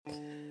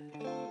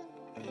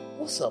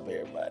What's up,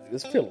 everybody?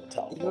 This Pillow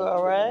Talk. You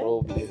all right?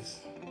 Moblius.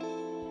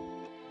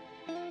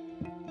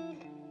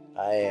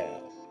 I am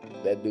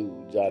that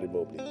dude, Johnny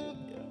Mobley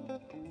Jr.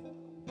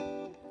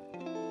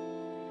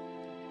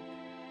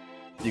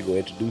 You gonna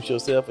introduce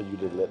yourself, or you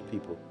just let the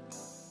people?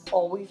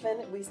 Oh, we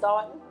finished? We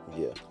starting?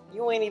 Yeah.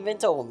 You ain't even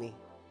told me.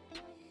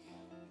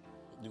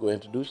 You gonna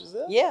introduce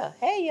yourself? Yeah.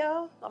 Hey,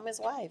 y'all. I'm his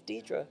wife,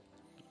 Deidre.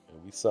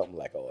 We something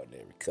like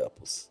ordinary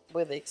couples.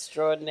 With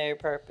extraordinary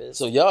purpose.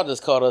 So y'all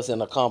just caught us in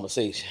a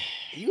conversation.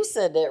 You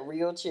said that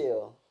real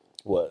chill.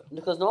 What?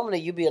 Because normally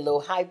you be a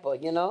little hyper,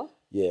 you know?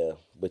 Yeah,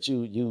 but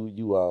you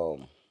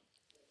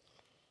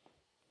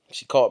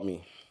she caught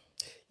me.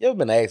 You ever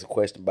been asked a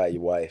question by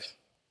your wife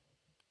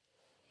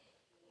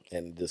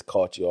and it just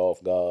caught you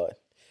off guard?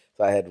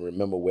 So I had to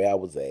remember where I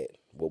was at,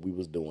 what we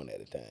was doing at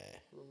the time.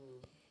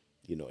 Mm-hmm.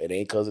 You know, it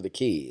ain't because of the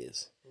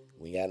kids.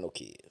 Mm-hmm. We ain't got no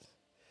kids.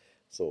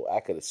 So I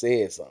could have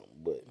said something,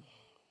 but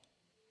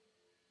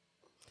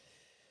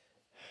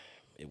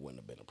it wouldn't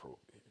have been appropriate.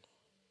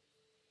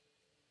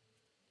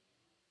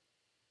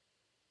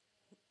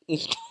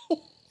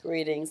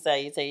 Greetings,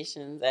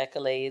 salutations,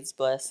 accolades,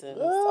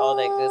 blessings, all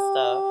that good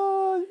stuff.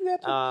 You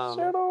got your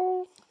shirt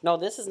on? No,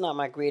 this is not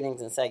my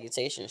greetings and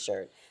salutations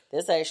shirt.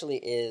 This actually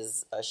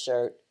is a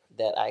shirt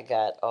that I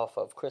got off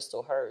of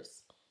Crystal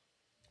Hurst's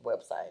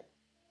website.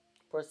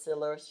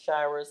 Priscilla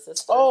Shira's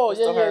sister. Oh,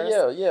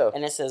 Crystal yeah.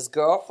 And it says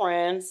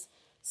girlfriends,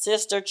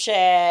 sister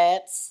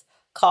chats,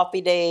 coffee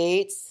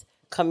dates,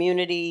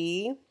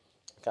 community.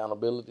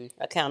 Accountability.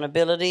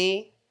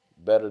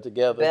 Better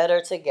together.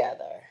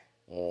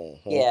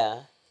 Mm-hmm.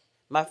 Yeah.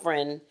 My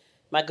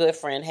good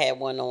friend had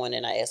one on,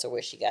 and I asked her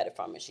where she got it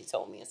from, and she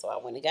told me, and so I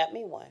went and got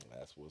me one.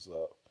 That's what's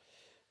up.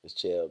 This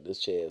chair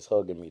is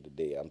hugging me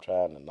today. I'm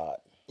trying to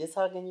not. It's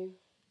hugging you?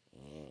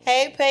 Mm-hmm.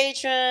 Hey,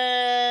 patrons.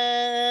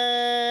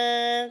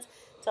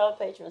 Tell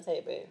patrons,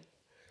 hey, babe.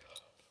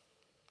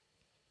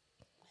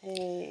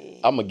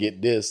 Hey. I'm going to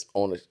get this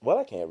on the... Well,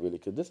 I can't really,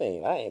 because I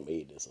ain't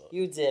made this up.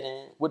 You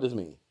didn't. What does this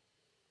mean?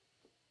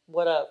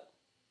 What up?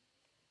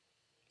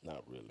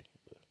 Not really.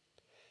 But...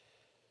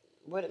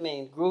 What it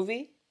mean?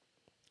 Groovy?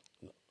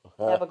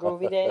 Have a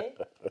groovy day?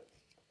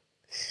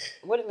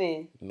 What it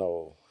mean?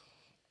 No.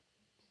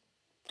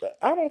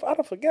 I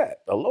don't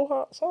forget.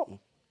 Aloha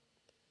something.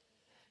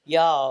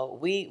 Y'all,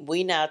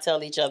 we now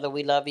tell each other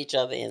we love each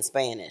other in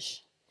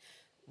Spanish.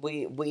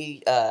 We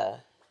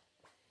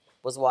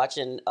was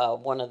watching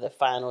one of the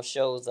final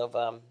shows of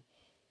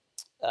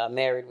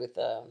Married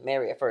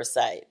at First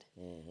Sight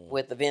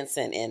with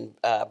Vincent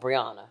and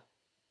Brianna,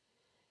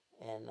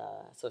 and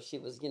so she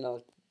was, you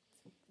know,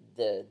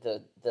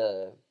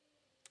 the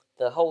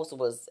host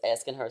was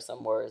asking her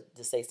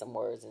to say some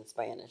words in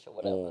Spanish or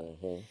whatever,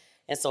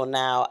 and so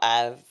now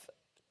I've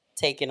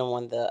taken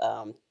on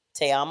the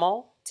te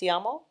amo. Te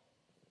amo?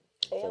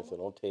 So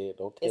don't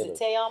tell. Is it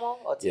te amo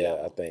or te amo?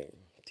 Yeah, I think.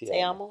 Te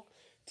amo?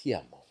 Te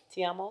amo.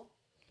 Te amo?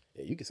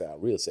 Yeah, you can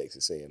sound real sexy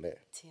saying that.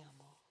 Te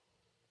amo.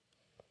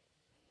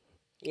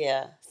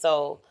 Yeah,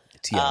 so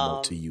te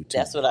amo to you too.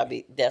 That's what I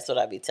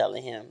be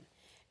telling him.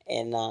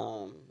 And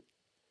I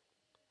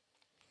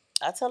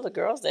tell the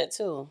girls that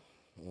too.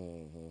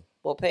 Mm-hmm.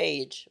 Well,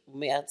 Paige,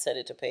 I said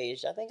it to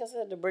Paige. I think I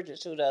said it to Bridget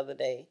too the other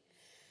day.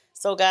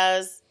 So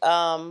guys,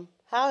 how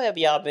have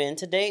y'all been?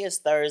 Today is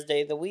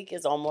Thursday. The week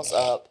is almost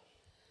up.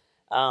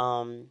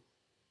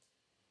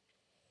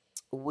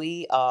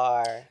 We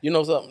are, you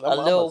know something, a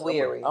little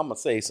weary. I'm gonna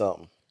say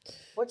something.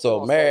 What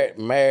so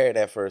married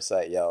at first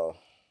sight, y'all.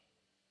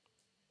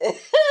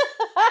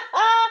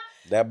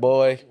 That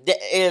boy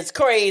is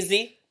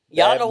crazy.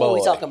 Y'all know what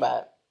we talking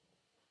about.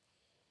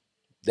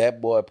 That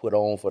boy put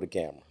on for the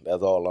camera.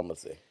 That's all I'm gonna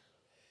say.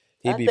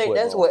 I think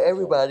that's what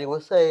everybody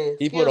was saying.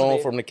 He put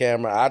on from the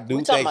camera. I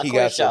do think he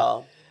got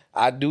some.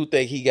 I do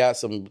think he got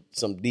some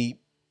deep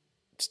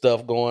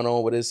stuff going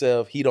on with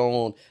himself. He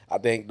don't. I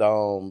think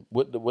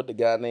what the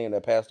guy named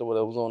that pastor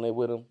that was on there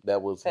with him, that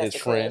was Pastor his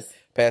friend, Chris.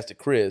 Pastor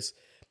Chris.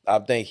 I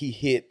think he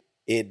hit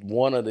it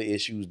one of the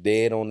issues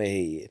dead on the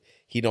head.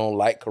 He don't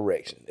like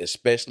correction,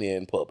 especially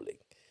in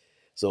public.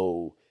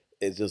 So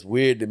it's just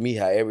weird to me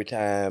how every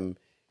time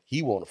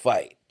he want to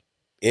fight,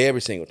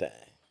 every single time,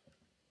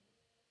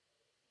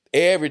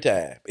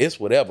 it's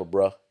whatever,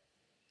 bro.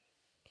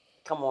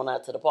 Come on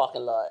out to the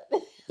parking lot.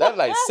 That's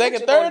like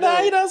second, third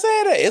time he done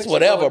said that. It's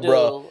whatever,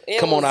 bro.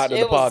 Come on out to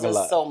the parking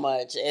lot. So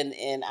much,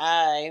 and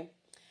I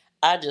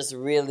just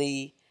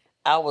really,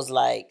 I was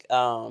like,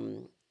 I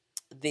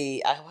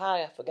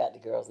forgot the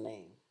girl's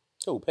name.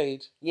 Who,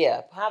 Paige?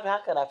 Yeah,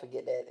 how could I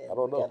forget that? I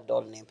don't know. Got a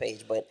daughter named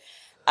Paige, but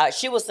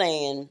she was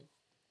saying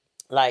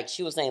last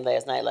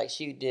night, like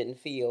she didn't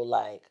feel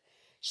like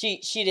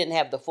she didn't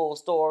have the full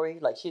story,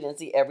 like she didn't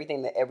see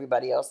everything that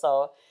everybody else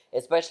saw,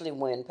 especially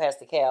when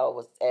Pastor Cal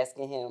was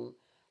asking him,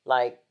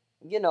 like,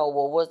 you know,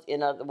 well, what's,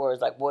 in other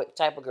words, like, what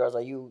type of girls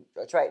are you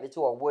attracted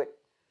to, or what,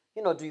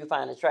 you know, do you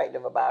find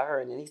attractive about her?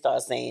 And then he started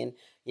saying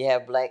you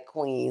have black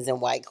queens and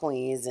white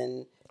queens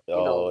and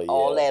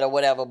all that or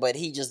whatever, but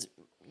he just,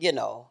 you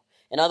know.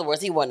 In other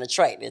words, he wasn't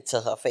attracted to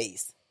her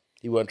face.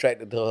 He wasn't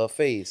attracted to her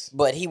face.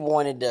 But he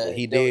wanted to...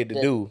 He did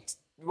to do.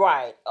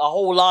 Right. A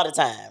whole lot of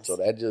times.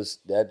 So I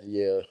just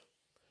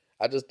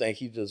think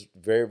he's just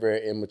very,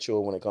 very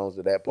immature when it comes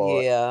to that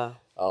part. Yeah.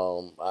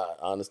 I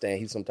understand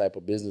he's some type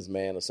of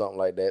businessman or something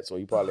like that, so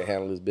he probably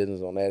handled his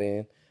business on that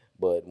end.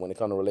 But when it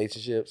comes to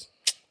relationships,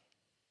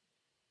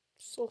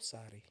 so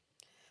sorry.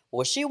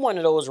 Well, she one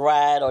of those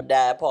ride or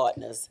die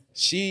partners.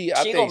 She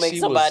gonna make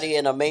somebody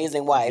an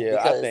amazing wife. Yeah,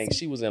 because, I think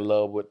she was in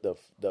love with the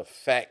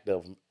fact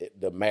of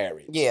the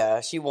marriage.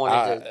 Yeah, she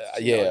wanted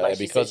to. Like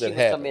because she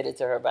was committed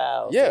to her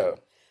vows. Yeah,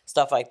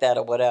 stuff like that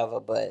or whatever.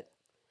 But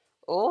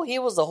he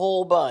was a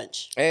whole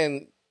bunch.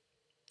 And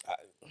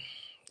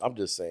I'm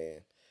just saying,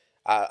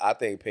 I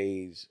think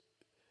Paige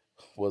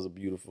was a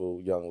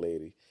beautiful young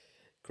lady.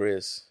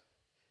 Chris,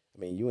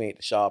 I mean, you ain't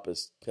the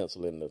sharpest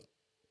pencil in the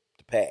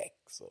pack,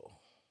 so.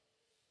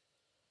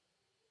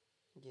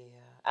 Yeah,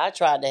 I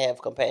tried to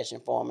have compassion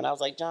for him, and I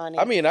was like, Johnny.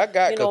 I mean, I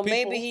got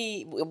maybe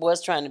he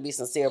was trying to be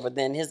sincere, but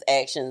then his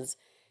actions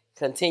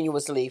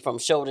continuously from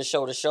show to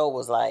show to show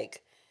was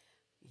like,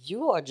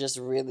 you are just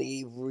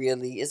really,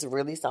 really, it's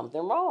really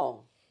something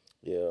wrong.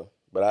 Yeah,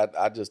 but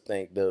I just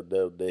think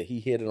the he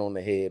hit it on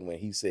the head when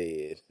he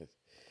said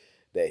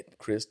that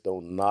Chris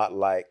do not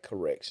like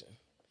correction,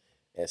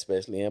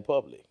 especially in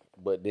public.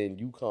 But then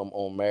you come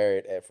on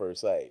Married at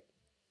First Sight.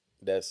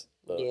 That's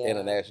the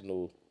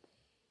international,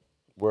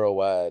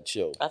 worldwide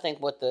show. I think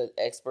what the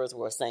experts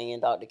were saying,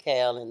 Dr.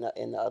 Cal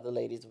and the other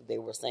ladies, they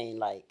were saying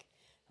like,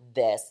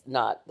 that's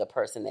not the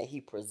person that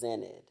he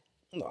presented.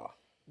 No.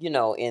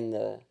 In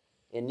the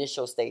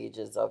initial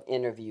stages of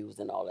interviews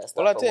and all that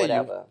stuff. Well, I tell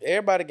you,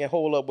 everybody can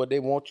hold up what they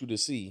want you to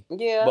see.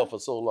 Yeah. But for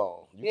so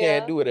long, you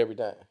can't do it every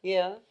time.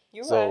 Yeah,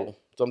 you're right. So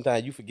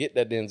sometimes you forget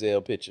that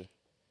Denzel picture,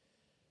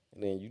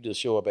 and then you just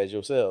show up as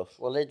yourself.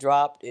 Well, it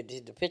dropped.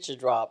 The picture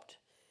dropped.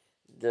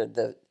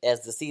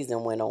 As the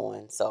season went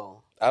on.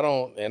 So I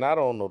don't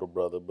know the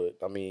brother, but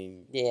I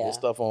mean, his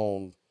stuff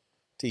on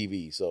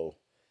TV. So.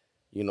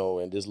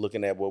 And just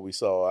looking at what we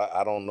saw,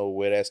 I don't know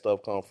where that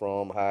stuff come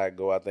from, how it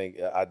go.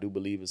 I do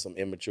believe it's some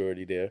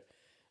immaturity there.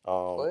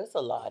 Well, it's a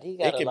lot. He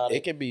got a lot.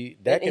 It could be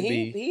that. Could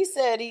be. He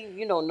said he,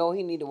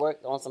 he need to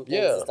work on some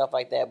things and stuff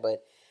like that.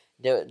 But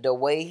the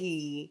way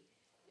he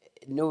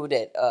knew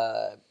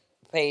that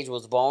Paige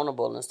was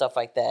vulnerable and stuff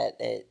like that,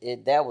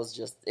 that was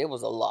just it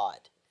was a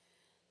lot.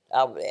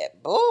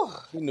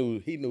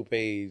 He knew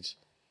Paige.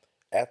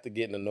 After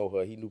getting to know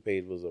her, he knew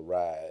Paige was a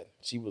ride.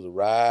 She was a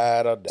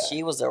ride or die.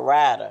 She was a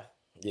rider.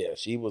 Yeah,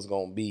 she was in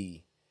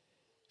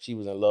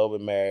love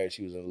with marriage.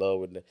 She was in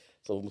love with them.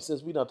 So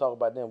since we don't talk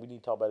about them, we need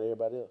to talk about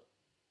everybody else.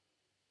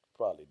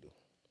 Probably do.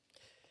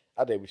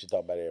 I think we should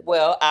talk about everybody.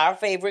 Well, our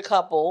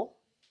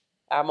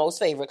most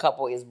favorite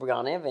couple is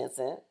Brianna and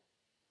Vincent.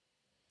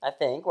 I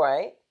think,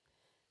 right?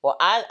 Well,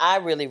 I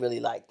really,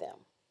 really like them.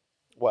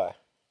 Why?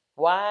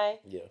 Why?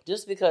 Yeah.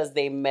 Just because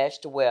they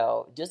meshed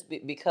well. Just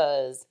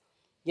because,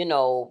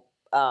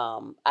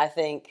 I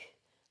think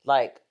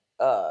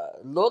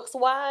looks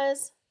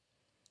wise,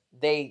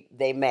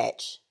 they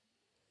match.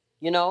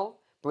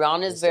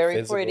 Brianna is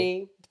very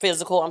pretty.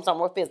 Physical. I'm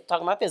talking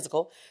about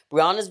physical.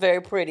 Brianna is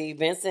very pretty.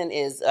 Vincent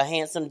is a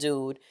handsome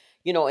dude.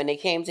 And they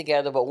came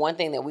together. But one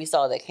thing that we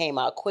saw that came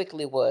out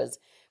quickly was,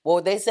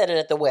 well, they said it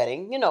at the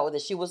wedding.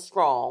 That she was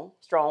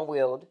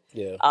strong-willed.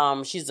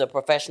 Yeah. She's a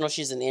professional.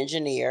 She's an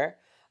engineer.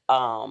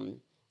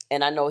 And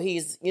I know he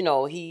is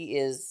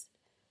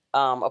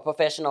a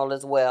professional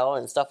as well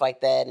and stuff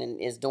like that, and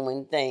is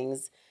doing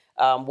things.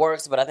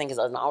 Works, but I think is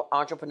an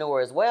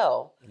entrepreneur as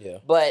well. Yeah.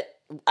 But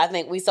I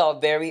think we saw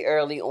very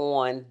early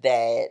on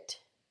that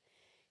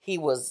he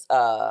was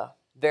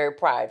very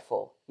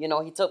prideful.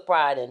 He took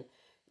pride in,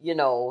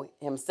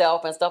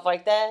 himself and stuff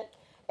like that,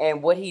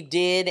 and what he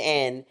did,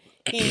 and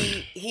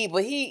he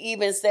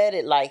even said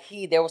it like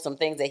there were some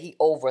things that he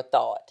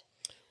overthought.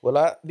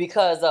 Well,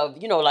 because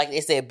of like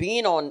they said,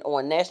 being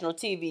on national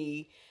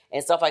TV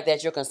and stuff like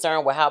that, you're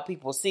concerned with how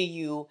people see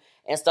you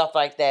and stuff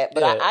like that.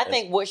 But I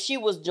think what she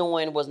was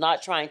doing was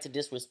not trying to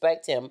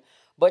disrespect him,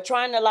 but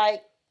trying to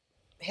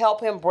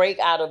help him break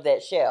out of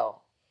that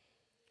shell.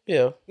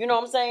 Yeah. You know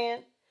what I'm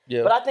saying?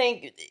 Yeah. But I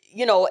think,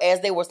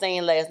 as they were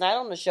saying last night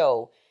on the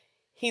show,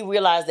 he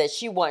realized that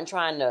she wasn't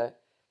trying to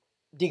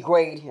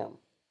degrade him.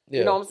 Yeah.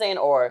 You know what I'm saying?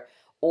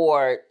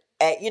 Or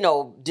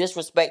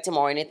disrespect him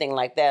or anything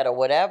like that or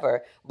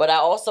whatever. But I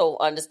also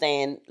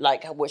understand,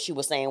 what she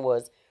was saying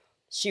was,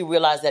 she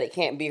realized that it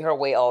can't be her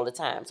way all the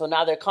time. So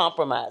now they're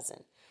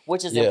compromising,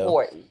 which is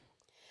important.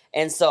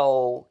 And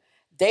so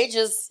they're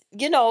just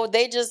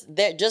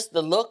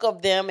the look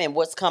of them and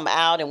what's come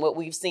out and what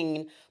we've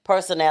seen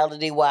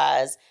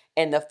personality-wise,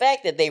 and the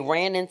fact that they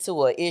ran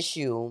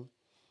into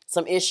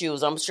some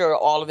issues, I'm sure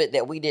all of it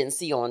that we didn't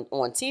see on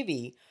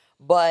TV,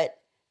 but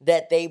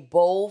that they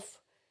both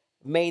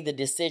made the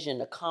decision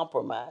to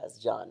compromise,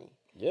 Johnny.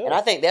 Yeah. And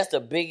I think that's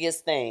the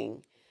biggest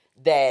thing,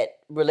 that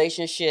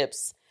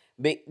relationships...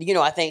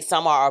 I think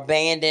some are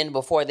abandoned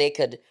before they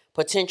could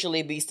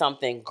potentially be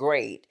something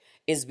great,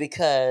 is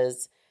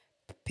because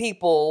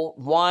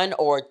one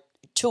or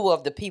two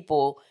of the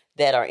people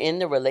that are in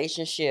the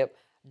relationship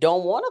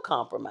don't want to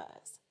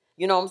compromise.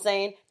 You know what I'm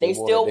saying? They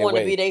still want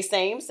to be their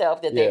same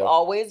self that they've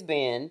always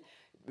been.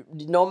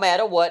 No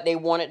matter what, they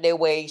want it their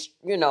way,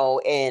 you know,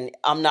 and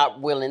I'm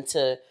not willing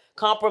to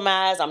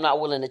compromise. I'm not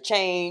willing to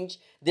change.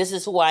 This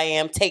is who I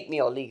am. Take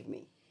me or leave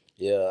me.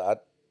 Yeah,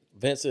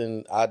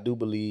 Vincent, I do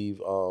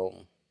believe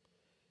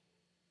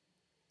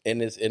in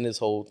this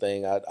whole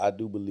thing, I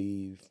do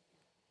believe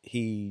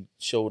he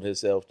showed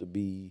himself to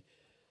be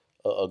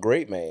a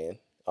great man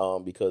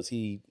because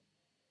he,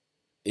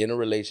 in a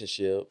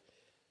relationship,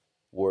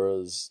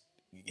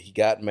 he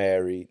got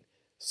married,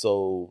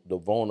 so the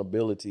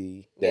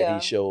vulnerability that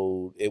he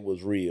showed, it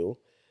was real.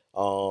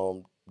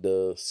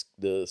 The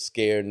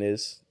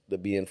scaredness, the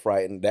being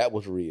frightened, that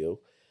was real.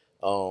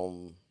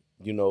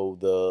 You know,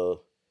 the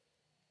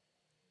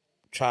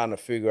trying to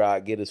figure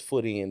out, get his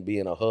footing in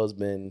being a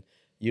husband,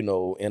 you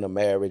know, in a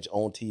marriage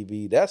on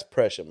TV, that's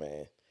pressure,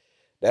 man.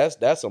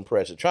 That's some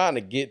pressure. Trying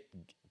to get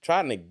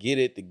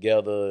it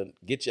together,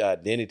 get your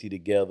identity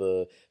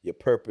together, your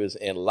purpose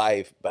in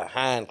life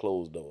behind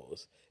closed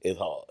doors is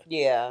hard.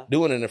 Yeah.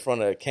 Doing it in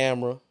front of a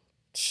camera,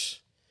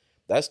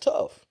 that's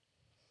tough.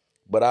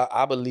 But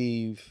I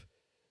believe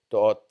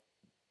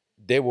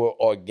they were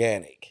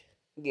organic.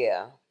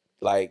 Yeah.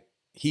 Like,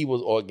 he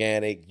was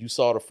organic. You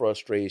saw the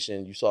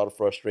frustration. You saw the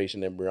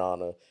frustration in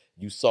Brianna.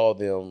 You saw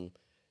them,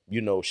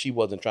 you know, she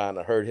wasn't trying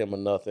to hurt him or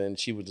nothing.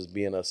 She was just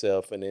being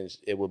herself. And then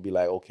it would be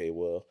like, okay,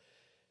 well,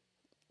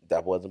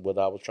 that wasn't what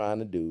I was trying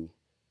to do,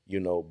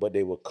 you know, but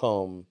they would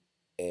come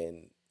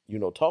and, you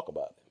know, talk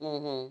about it.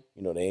 Mm-hmm.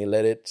 You know, they ain't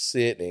let it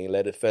sit. They ain't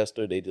let it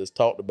fester. They just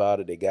talked about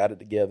it. They got it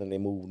together and they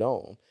moved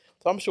on.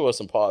 So I'm sure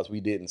some parts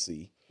we didn't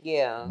see.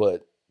 Yeah.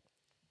 But,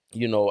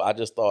 you know, I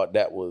thought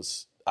that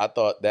was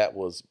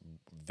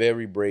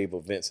very brave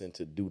of Vincent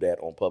to do that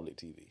on public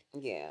TV.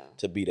 Yeah.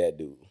 To be that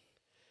dude.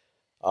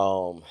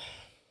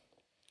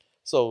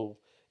 So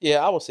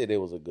yeah, I would say there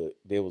was a good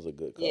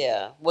couple.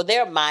 Yeah. Well,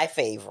 they're my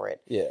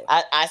favorite. Yeah.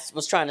 I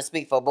was trying to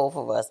speak for both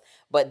of us,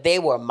 but they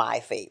were my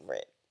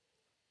favorite.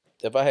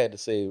 If I had to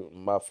say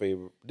my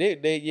favorite,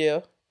 they yeah.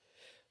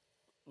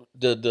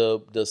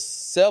 The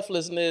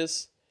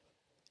selflessness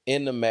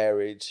in the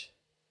marriage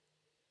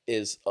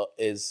is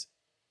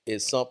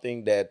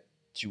something that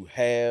you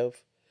have,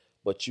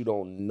 but you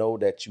don't know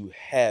that you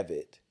have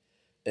it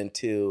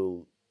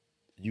until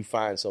you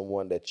find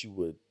someone that you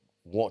would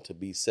want to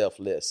be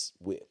selfless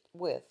with.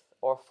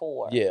 Or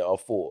for. Yeah, or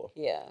for.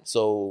 Yeah.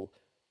 So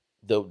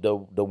the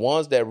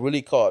ones that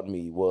really caught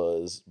me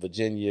was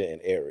Virginia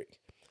and Eric.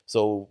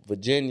 So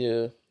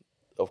Virginia,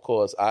 of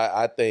course,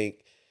 I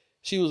think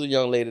she was a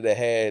young lady that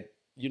had,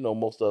 you know,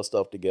 most of her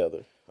stuff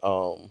together.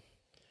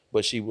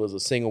 But she was a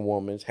single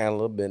woman,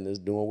 handling her business,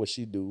 doing what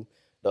she do,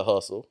 the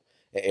hustle.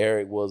 And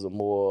Eric was a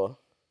more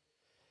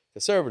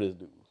conservative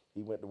dude.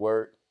 He went to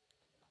work,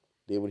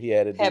 did what he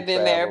had to do. Had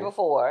been married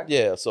before.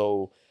 Yeah,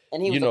 so...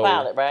 And he was a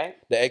pilot, right?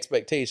 The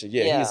expectations,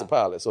 yeah, he's a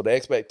pilot. So the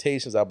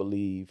expectations, I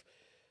believe,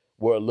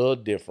 were a little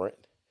different.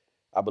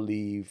 I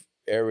believe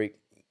Eric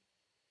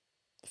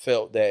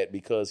felt that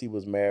because he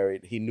was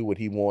married, he knew what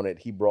he wanted.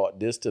 He brought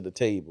this to the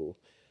table,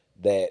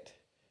 that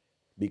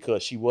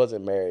because she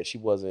wasn't married,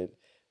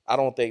 I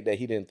don't think that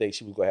he didn't think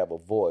she was going to have a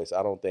voice.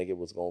 I don't think that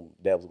was going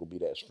to be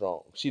that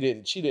strong. She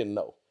didn't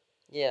know.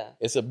 Yeah.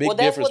 It's a big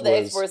difference. Well,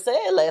 that's what the experts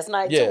said last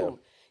night, too.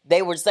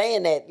 They were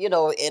saying that, you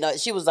know, and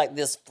she was like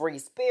this free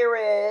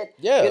spirit.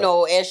 Yeah. You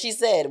know, as she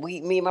said, me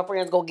and my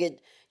friends go get,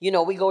 you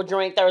know, we go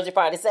drink Thursday,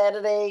 Friday,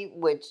 Saturday,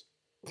 which...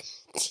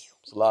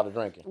 It's a lot of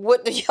drinking.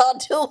 What do y'all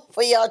do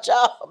for y'all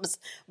jobs?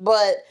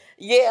 But,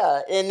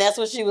 yeah, and that's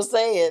what she was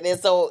saying. And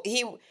so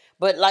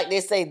but like they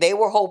say, they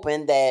were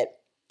hoping that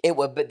they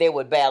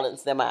would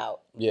balance them out.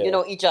 Yeah. You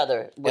know, each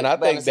other. And I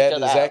think that's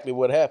exactly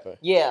what happened.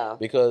 Yeah.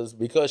 Because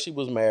she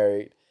was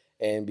married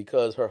and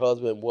because her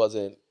husband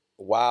wasn't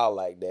wild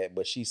like that,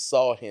 but she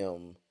saw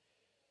him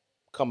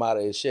come out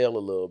of his shell a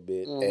little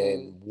bit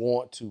and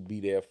want to be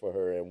there for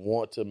her and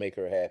want to make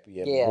her happy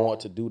and want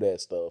to do that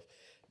stuff.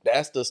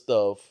 That's the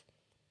stuff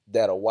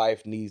that a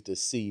wife needs to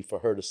see for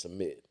her to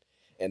submit.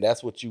 And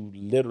that's what you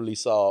literally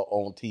saw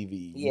on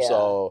TV. You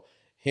saw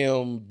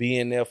him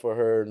being there for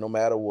her no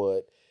matter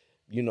what,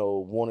 you know,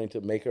 wanting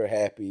to make her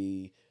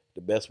happy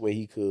the best way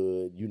he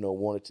could, you know,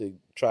 wanted to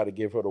try to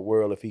give her the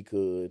world if he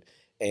could,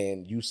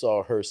 and you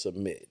saw her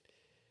submit.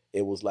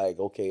 It was like,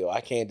 okay,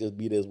 I can't just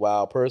be this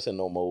wild person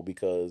no more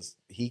because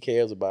he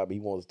cares about me. He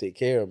wants to take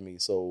care of me.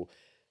 So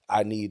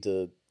I need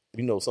to,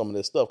 you know, some of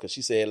this stuff. Because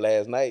she said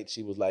last night,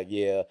 she was like,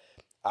 yeah,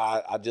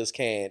 I just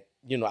can't,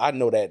 you know, I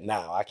know that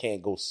now. I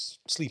can't go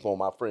sleep on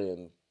my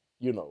friend,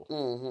 you know.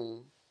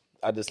 Mm-hmm.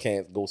 I just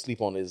can't go sleep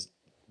on his,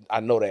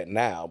 I know that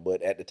now.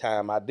 But at the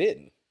time, I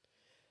didn't.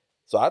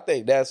 So I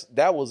think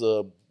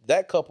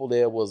that couple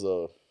there was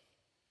a,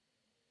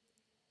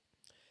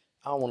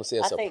 I don't want to say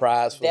a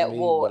surprise for me,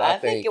 but I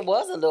think it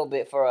was a little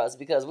bit for us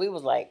because we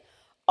was like,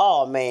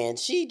 oh man,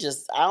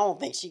 I don't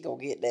think she gonna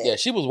get that. Yeah,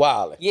 she was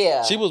wilding.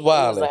 Yeah. She was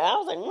wilding. I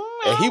was like,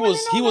 and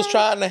he was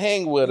trying to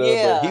hang with her,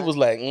 but he was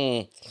like,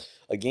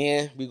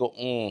 again, we go,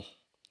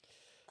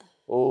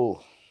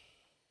 oh.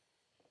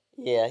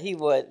 Yeah, he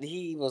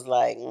was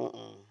like,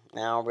 I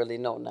don't really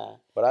know now.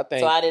 But I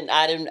think so. I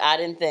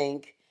didn't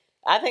think.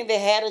 I think they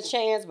had a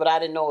chance, but I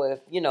didn't know if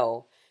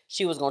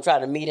she was gonna try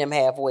to meet him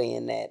halfway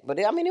in that. But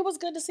I mean, it was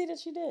good to see that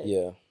she did.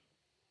 Yeah,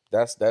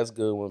 that's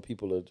good when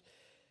people are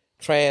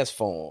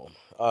transformed.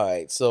 All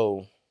right,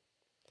 so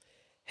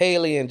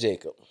Haley and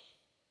Jacob.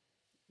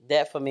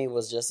 That for me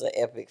was just an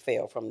epic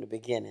fail from the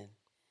beginning.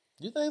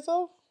 You think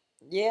so?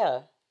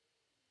 Yeah.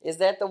 Is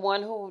that the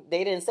one who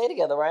they didn't stay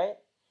together, right?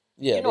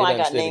 Yeah. I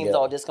got names together.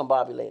 All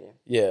discombobulated.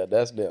 Yeah,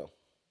 that's them.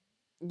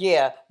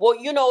 Yeah.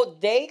 Well,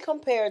 they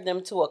compared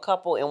them to a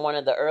couple in one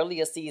of the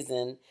earlier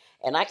seasons,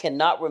 and I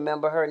cannot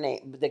remember her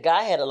name. The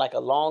guy had a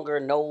longer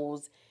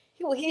nose.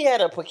 He had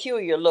a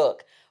peculiar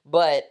look,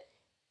 but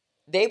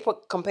they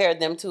compared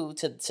them to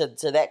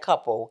that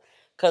couple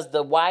because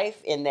the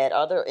wife in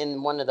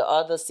one of the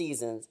other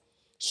seasons,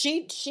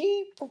 she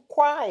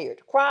cried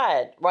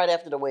right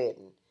after the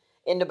wedding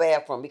in the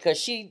bathroom because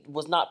she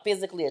was not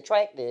physically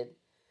attracted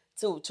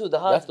to the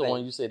husband. That's the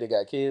one you say they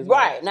got kids,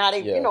 right? Now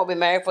they been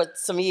married for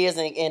some years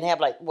and have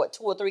 2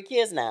 or 3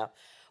 kids now.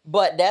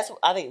 But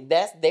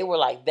they were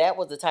like, that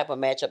was the type of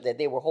matchup that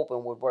they were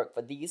hoping would work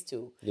for these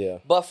two. Yeah.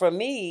 But for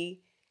me,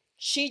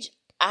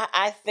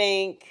 I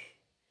think,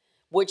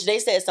 which they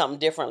said something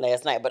different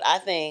last night, but I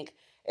think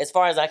as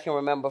far as I can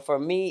remember, for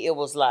me it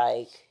was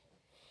like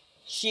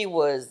she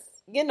was,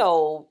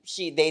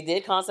 they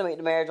did consummate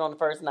the marriage on the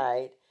first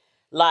night.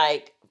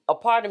 Like a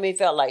part of me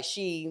felt like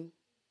she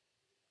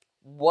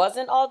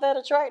wasn't all that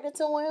attracted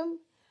to him,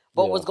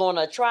 but was going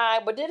to try.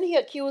 But didn't he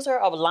accuse her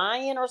of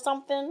lying or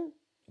something?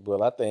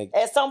 Well, I think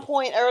at some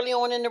point early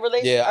on in the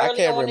relationship. Yeah, I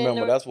can't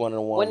remember. That's one of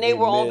the ones when they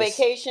were on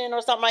vacation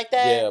or something like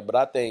that. Yeah, but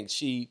I think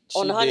she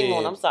on the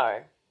honeymoon. I'm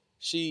sorry.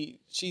 She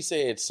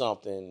said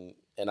something,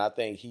 and I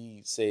think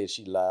he said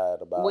she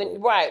lied about it.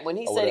 Right when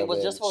he said it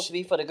was just supposed to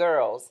be for the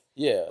girls.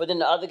 Yeah, but then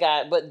the other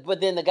guy, but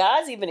then the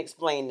guys even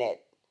explained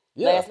that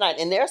last night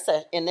in their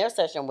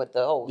session with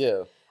the host.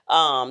 Yeah.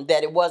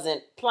 That it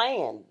wasn't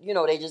planned.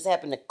 They just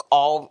happened to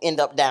all end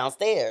up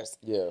downstairs.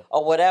 Yeah.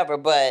 Or whatever.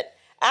 But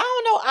I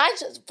don't know.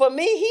 For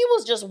me, he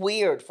was just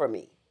weird for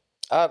me.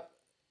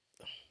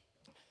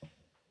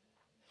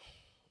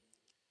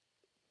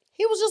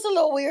 He was just a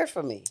little weird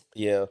for me.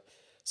 Yeah.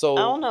 So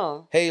I don't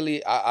know.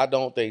 Haley, I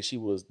don't think she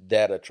was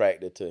that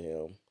attracted to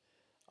him.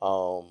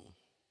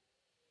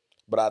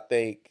 But I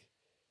think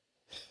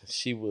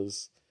she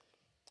was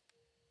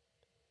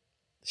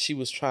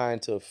trying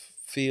to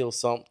feel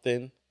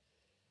something.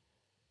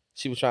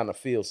 She was trying to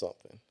feel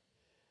something.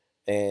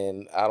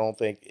 And I don't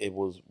think it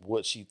was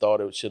what she thought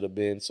it should have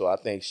been. So I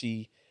think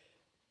she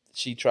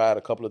tried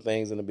a couple of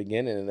things in the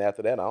beginning, and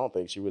after that, I don't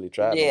think she really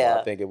tried. Yeah.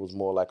 I think it was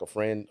more like a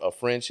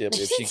friendship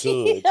if she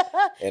could,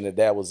 and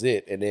that was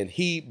it. And then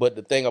but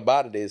the thing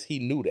about it is, he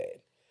knew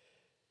that.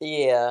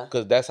 Yeah.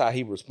 Because that's how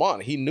he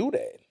responded. He knew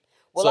that.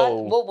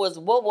 Well,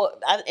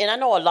 and I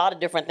know a lot of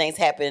different things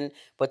happened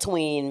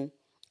between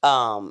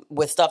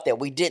with stuff that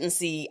we didn't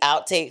see,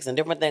 outtakes and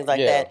different things like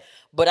that.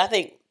 But I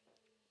think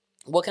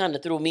what kind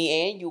of threw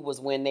me and you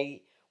was when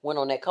they went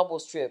on that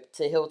couples trip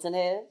to Hilton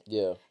Head.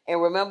 Yeah. And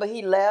remember,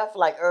 he left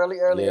early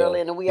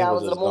in the wee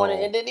hours of the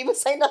morning and didn't even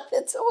say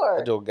nothing to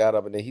her. I just got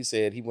up and then he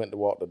said he went to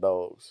walk the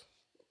dogs.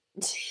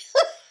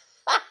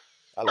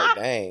 I like,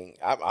 dang,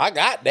 I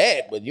got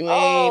that, but you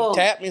ain't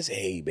tapped me and say,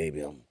 hey,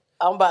 baby,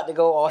 I'm about to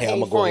go, or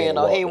hey friend,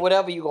 or hey,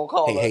 whatever you gonna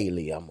call her. Hey,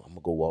 Haley, I'm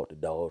gonna go walk the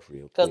dogs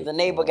real quick. Because the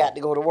neighbor got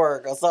to go to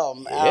work or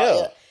something.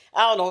 Yeah.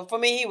 I don't know. For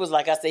me, he was,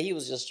 like I said, he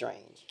was just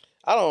strange.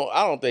 I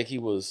don't think he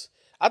was.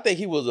 I think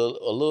he was a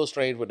little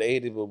strange with the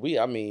 80s, but we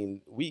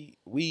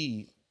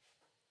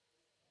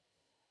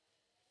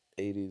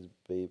 80s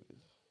babies.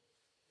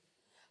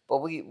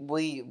 But we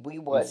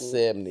wasn't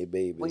 70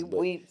 babies.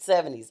 We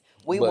 70s.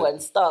 We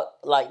wasn't stuck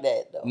like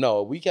that though.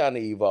 No, we kind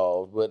of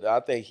evolved, but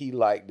I think he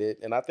liked it,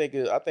 and I think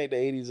the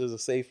 80s is a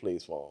safe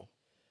place for him.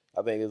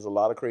 I think there's a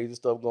lot of crazy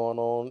stuff going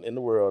on in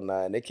the world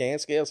now, and it can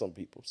scare some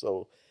people.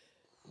 So,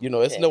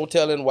 it's no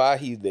telling why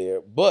he's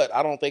there, but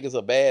I don't think it's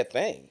a bad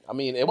thing. I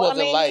mean, it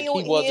wasn't like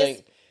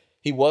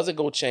he wasn't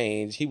gonna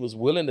change. He was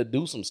willing to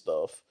do some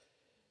stuff,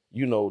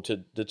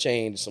 to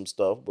change some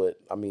stuff. But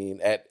I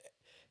mean,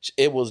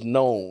 it was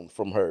known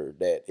from her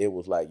that it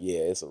was like, yeah,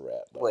 it's a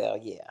wrap. Though. Well,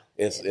 yeah,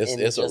 it's a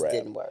just wrap.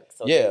 Didn't work.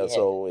 So yeah,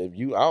 so if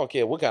I don't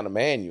care what kind of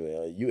man you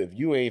are, if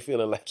you ain't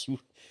feeling like you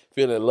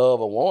feeling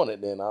love or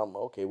wanted, then I'm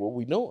okay. What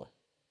we doing?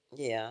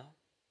 Yeah,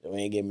 you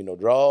ain't giving me no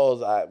draws.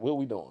 What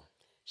we doing?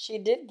 She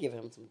did give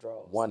him some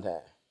draws one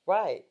time.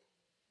 Right.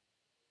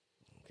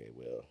 Okay,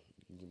 well.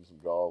 Give me some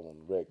draws on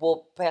the record.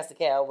 Well, Pastor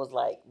Cal was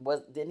like,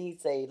 didn't he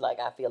say,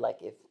 like, I feel like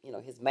if,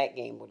 his Mac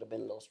game would have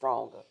been a little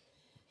stronger,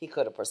 he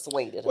could have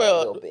persuaded her a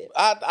little bit.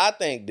 I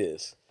think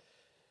this.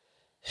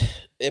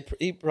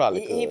 He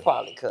probably could. He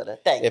probably could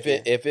have. Thank you.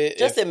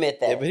 Admit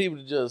that. If he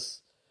would have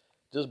just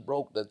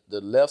broke the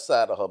left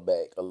side of her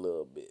back a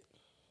little bit.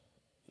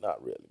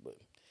 Not really, but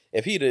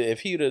if he'd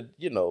have,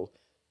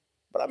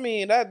 but I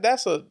mean,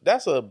 that's a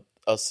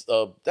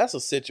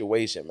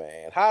situation,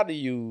 man. How do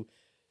you...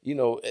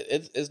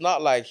 it's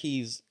not like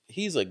he's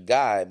a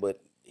guy,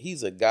 but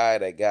he's a guy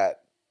that got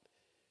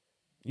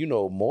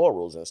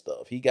morals and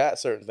stuff. He got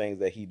certain things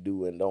that he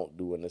do and don't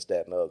do and this,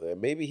 that, and the other.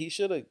 And maybe he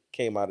should have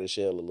came out of his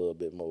shell a little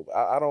bit more.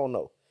 I don't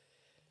know.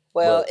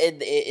 Well,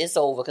 it's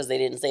over because they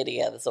didn't stay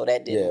together, so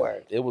that didn't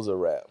work. It was a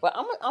wrap. But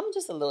I'm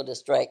just a little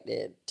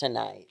distracted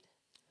tonight.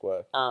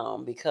 What?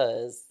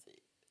 Because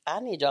I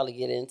need y'all to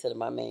get into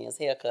my man's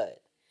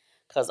haircut.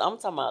 Because I'm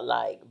talking about,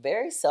 like,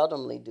 very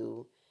seldomly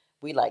do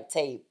we, like,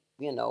 tape,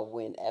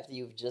 when after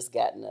you've just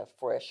gotten a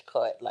fresh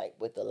cut, like,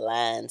 with the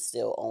line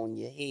still on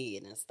your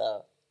head and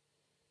stuff.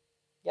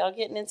 Y'all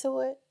getting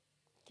into it?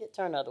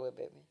 Turn the other way,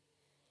 baby.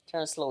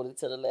 Turn slowly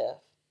to the left.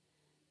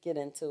 Get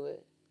into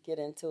it. Get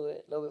into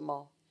it. A little bit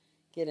more.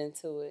 Get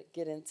into it.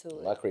 Get into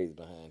it. My crazy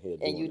behind here.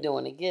 And you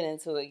doing it. Get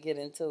into it. Get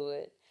into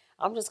it.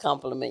 I'm just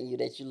complimenting you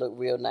that you look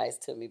real nice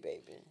to me,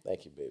 baby.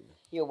 Thank you, baby.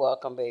 You're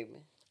welcome, baby.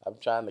 I'm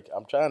trying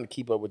to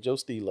keep up with your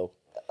stilo.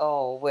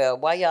 Oh, well,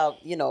 why y'all,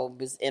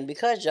 and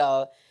because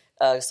y'all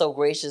so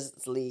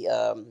graciously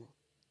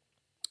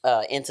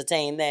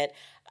entertain that,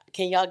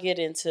 can y'all get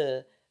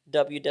into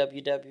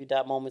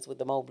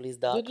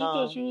www.momentswiththemobleys.com? Did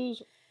you just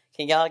use?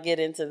 Can y'all get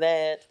into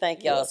that?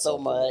 Thank y'all so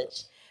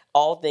much.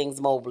 All things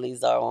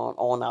Mobleys are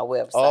on our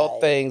website.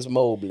 All things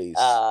Mobleys.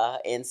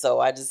 And so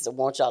I just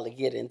want y'all to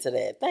get into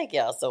that. Thank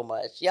y'all so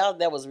much. Y'all,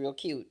 that was real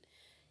cute.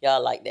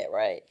 Y'all like that,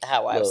 right?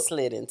 How I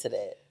slid into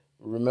that.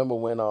 Remember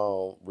when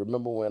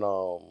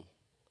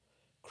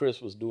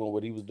Chris was doing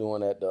what he was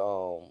doing at the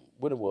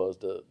what it was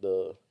what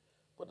the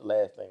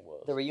last thing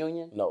was? The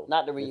reunion? No,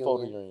 not the reunion. Before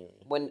the reunion.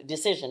 When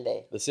Decision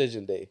Day.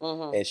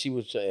 Mm-hmm. And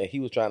he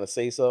was trying to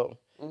say something,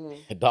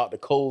 and Dr.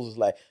 Coles was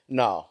like,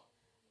 no.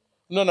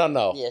 Yeah,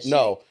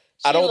 no.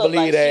 I don't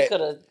believe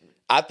that.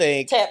 I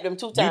think tapped him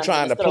 2 times. You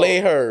trying to play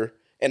her,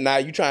 and now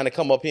you trying to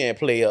come up here and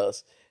play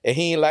us. And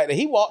he ain't like that.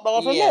 He walked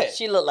off from that.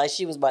 She looked like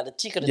she was about to.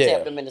 She could have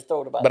tapped him in his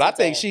throat about. But I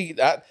think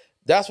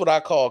that's what I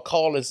call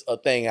calling a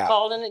thing out.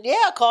 Calling you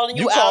out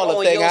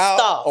on your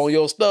stuff. On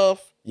your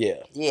stuff.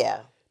 Yeah. Yeah.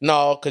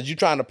 No, because you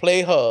trying to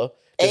play her.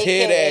 Because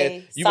hear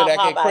that you been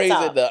acting crazy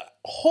the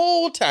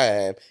whole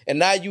time, and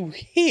now you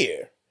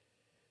here.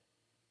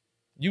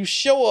 You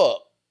show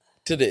up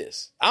to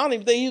this. I don't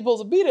even think he was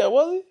supposed to be there,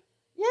 was he?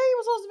 Yeah, he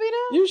was supposed to be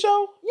there. You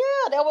sure?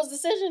 Yeah, that was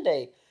Decision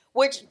Day.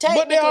 Which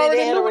technically they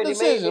already had knew already what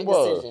decision made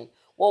the decision.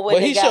 Well, when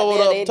but he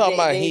showed up talking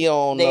about he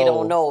don't know. They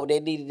don't know. They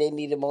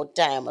needed more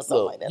time or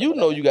something like that. You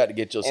know you got to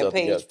get yourself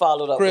together. And Paige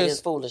followed up with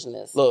his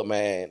foolishness. Look,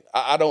 man,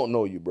 I don't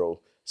know you, bro.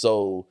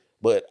 So,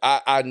 but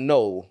I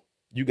know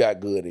you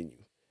got good in you.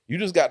 You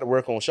just got to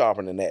work on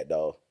sharpening that,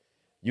 dog.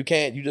 You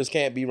just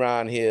can't be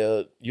around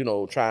here,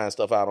 trying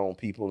stuff out on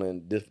people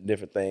and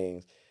different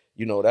things.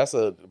 That's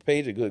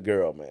Paige a good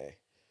girl, man.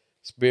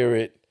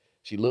 Spirit,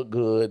 she looked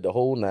good, the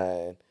whole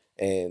nine.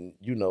 And,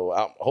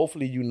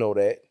 hopefully you know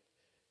that.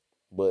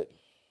 But,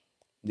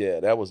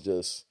 yeah, that was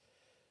just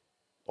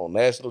on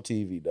national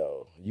TV,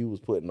 dog. You was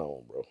putting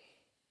on, bro.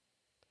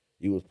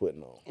 You was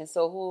putting on. And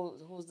so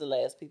who's the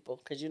last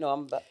people? Because,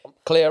 I'm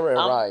Clara and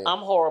Ryan. I'm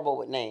horrible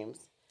with names.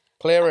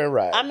 Clara and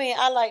Ryan. I mean,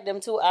 I like them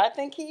too. I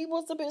think he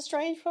was a bit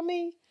strange for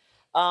me.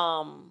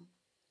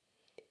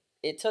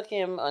 It took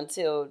him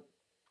until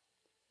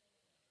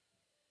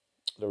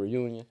the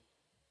reunion.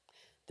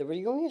 The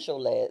reunion show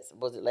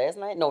was it last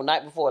night? No,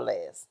 night before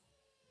last.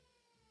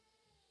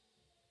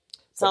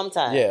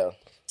 Sometime. Yeah.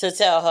 To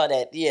tell her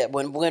that,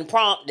 when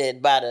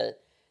prompted by the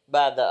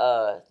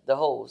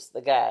host,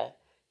 the guy,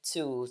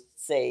 to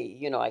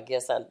say, I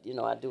guess I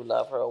do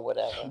love her or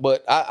whatever.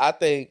 But I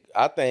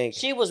think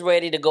she was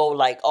ready to go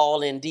like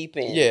all in deep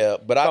end. Yeah,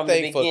 but I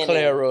think for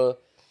Clara,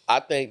 I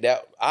think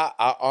that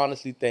I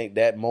honestly think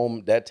that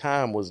moment, that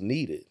time was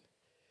needed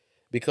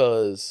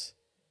because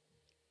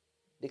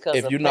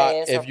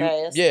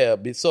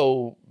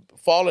so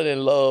falling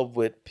in love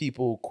with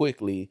people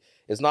quickly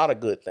is not a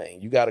good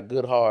thing. You got a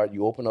good heart,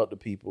 you open up to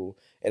people,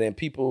 and then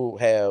people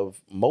have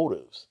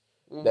motives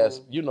that's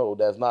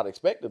not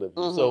expected of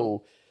you. Mm-hmm.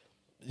 So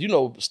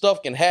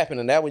stuff can happen,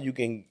 and that way you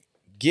can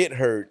get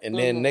hurt, and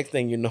then next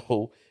thing you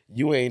know,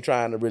 you ain't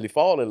trying to really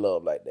fall in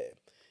love like that.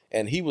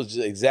 And he was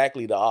just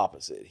exactly the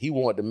opposite. He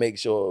wanted to make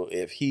sure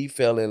if he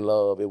fell in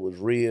love, it was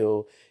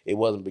real. It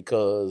wasn't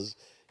because,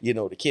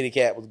 the kitty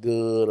cat was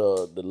good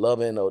or the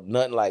loving or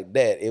nothing like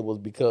that. It was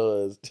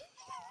because...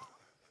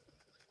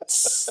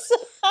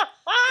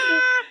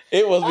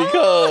 it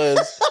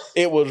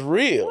was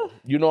real.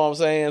 You know what I'm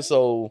saying?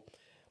 So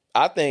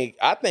I think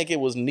it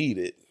was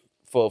needed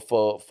for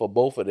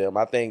both of them.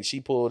 I think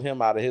she pulled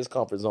him out of his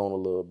comfort zone a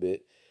little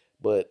bit,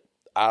 but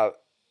I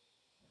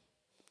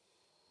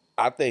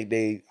think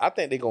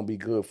they're gonna be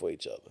good for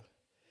each other.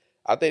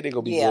 I think they're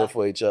gonna be good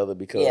for each other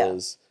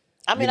because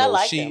I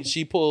like them.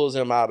 She pulls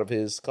him out of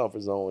his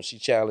comfort zone. She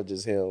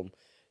challenges him,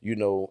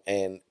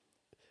 and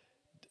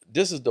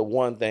this is the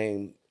one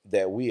thing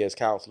that we as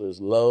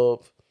counselors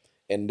love,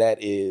 and that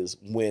is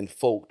when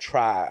folk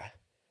try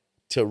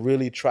to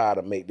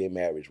make their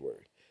marriage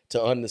work,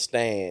 to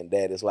understand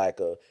that it's like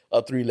a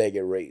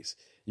 3-legged race.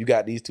 You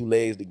got these 2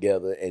 legs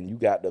together, and you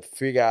got to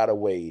figure out a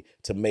way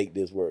to make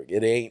this work.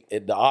 The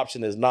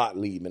option is not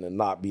leaving and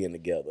not being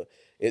together.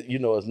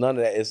 It's none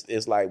of that.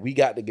 It's like we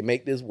got to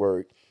make this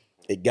work.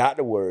 It got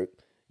to work.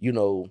 You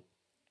know,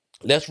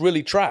 let's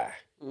really try.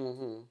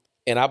 Mm-hmm.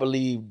 And I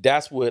believe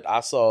that's what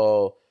I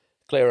saw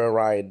Clara and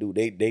Ryan do.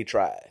 They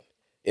tried.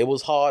 It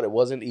was hard. It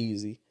wasn't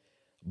easy.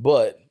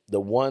 But the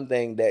one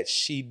thing that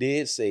she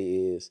did say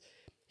is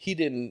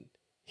he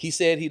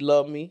said he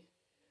loved me,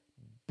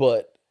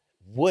 but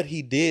what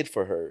he did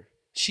for her,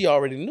 she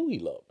already knew he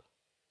loved her.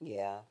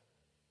 Yeah.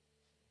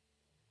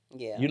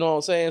 Yeah. You know what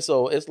I'm saying?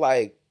 So it's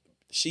like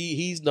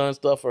he's done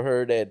stuff for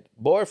her that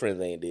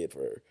boyfriends ain't did for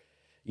her.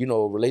 You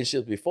know,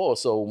 relationships before.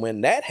 So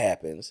when that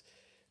happens,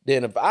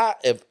 then if I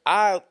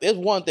it's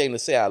one thing to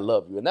say I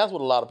love you, and that's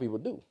what a lot of people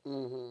do.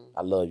 Mm-hmm.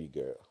 I love you,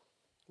 girl.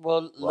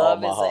 Well,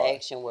 love is an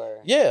action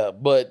word. Yeah,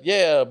 but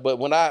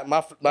when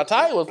my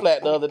tire was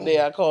flat the other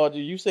day, I called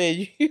you. You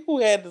said you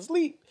had to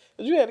sleep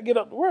because you had to get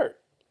up to work.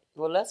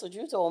 Well, that's what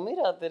you told me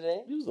the other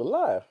day. You was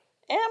alive.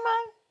 Am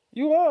I?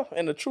 You are,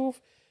 and the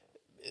truth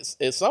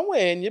is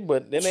somewhere in you,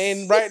 but it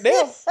ain't right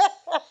there.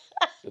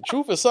 The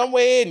truth is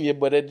somewhere in you,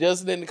 but it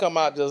just didn't come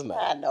out just now.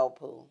 I know,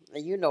 Pooh.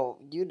 You know.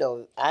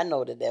 I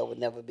know that would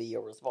never be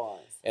your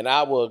response. And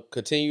I will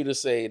continue to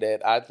say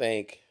that I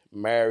think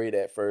Married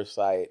at First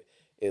Sight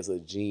is a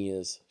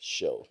genius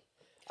show.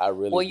 I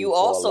really. Well, you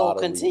also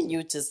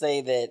continue to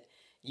say that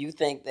you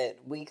think that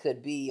we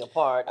could be a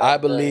part. I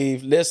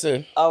believe.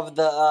 Listen. Of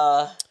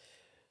the.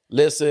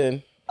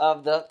 Listen.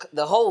 Of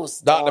the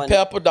host, Dr.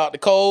 Pepper, Dr.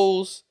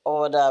 Coles,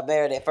 or the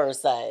Married at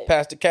First Sight,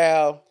 Pastor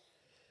Cal.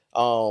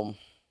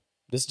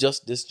 This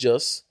just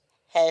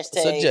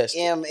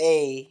hashtag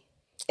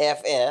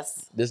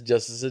MAFS. This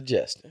just a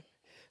suggestion.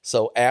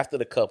 So after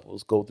the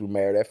couples go through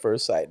Married at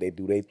First Sight, they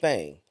do their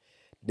thing.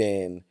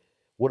 Then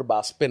what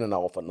about spinning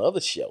off another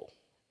show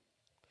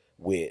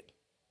with,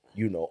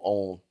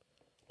 on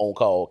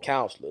call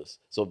counselors?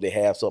 So if they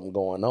have something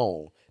going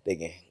on, they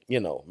can,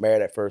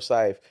 Married at First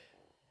Sight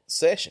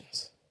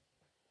sessions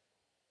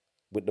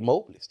with the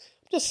Mobleys.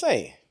 I'm just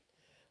saying,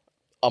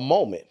 a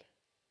moment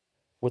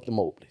with the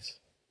Mobleys.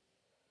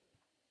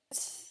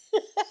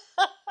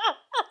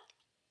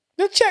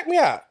 Just check me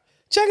out.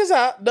 Check us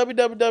out.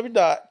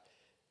 www.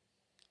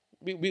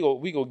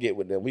 We go get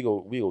with them. We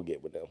go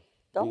get with them.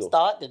 Don't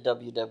start the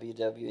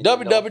www.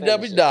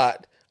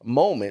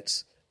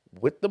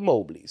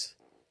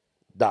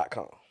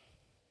 www.momentswiththemobleys.com.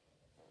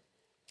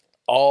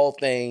 All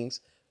things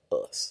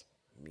us,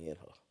 me and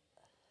her,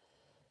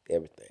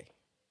 everything.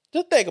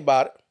 Just think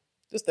about it.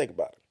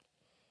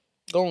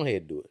 Go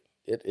ahead and do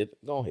it.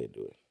 Go ahead and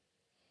do it.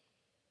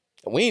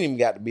 And we ain't even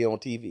got to be on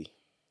TV.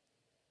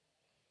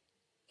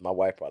 My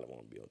wife probably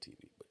won't be on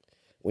TV, but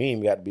we ain't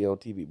even got to be on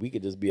TV. We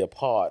could just be a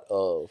part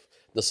of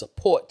the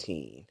support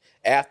team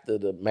after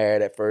the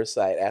Married at First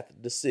Sight, after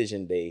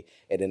Decision Day,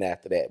 and then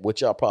after that,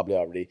 which y'all probably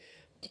already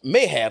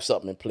may have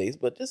something in place,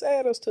 but just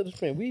add us to the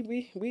friend.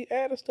 We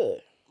add us to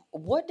it.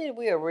 What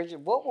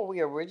were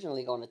we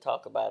originally going to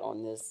talk about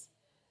on this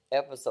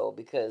episode?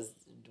 Because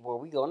were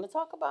we going to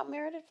talk about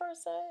Married at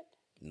First Sight?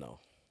 No.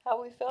 How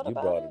we felt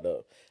about it? You brought it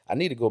up. I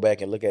need to go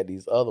back and look at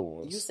these other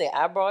ones. You say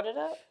I brought it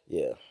up?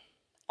 Yeah.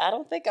 I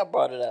don't think I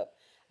brought it up.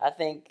 I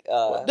think...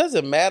 it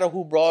doesn't matter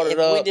who brought it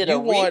up. You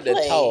wanted to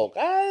talk.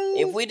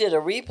 If we did a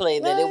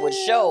replay, then it would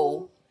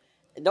show...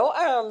 Don't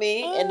iron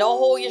me and don't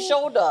hold your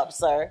shoulder up,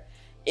 sir.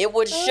 It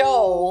would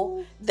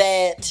show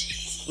that...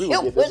 We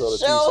would get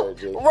this on a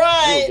t-shirt, Jay.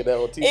 Right. Get that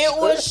on a t-shirt.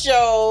 It would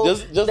show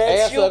just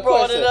that you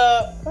brought question. It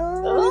up.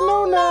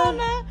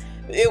 No.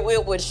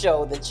 It would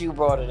show that you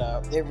brought it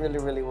up. It really,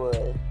 really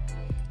would.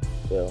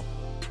 Well,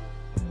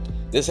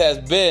 this has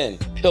been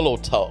Pillow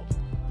Talk,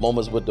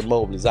 Moments with the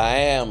Mobleys. I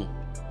am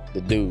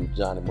the dude,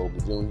 Johnny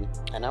Mobley Jr.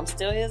 And I'm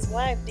still his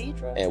wife,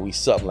 Deidre. And we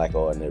something like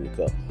ordinary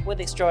couple.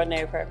 With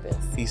extraordinary purpose.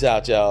 Peace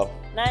out, y'all.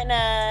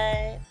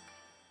 Night-night.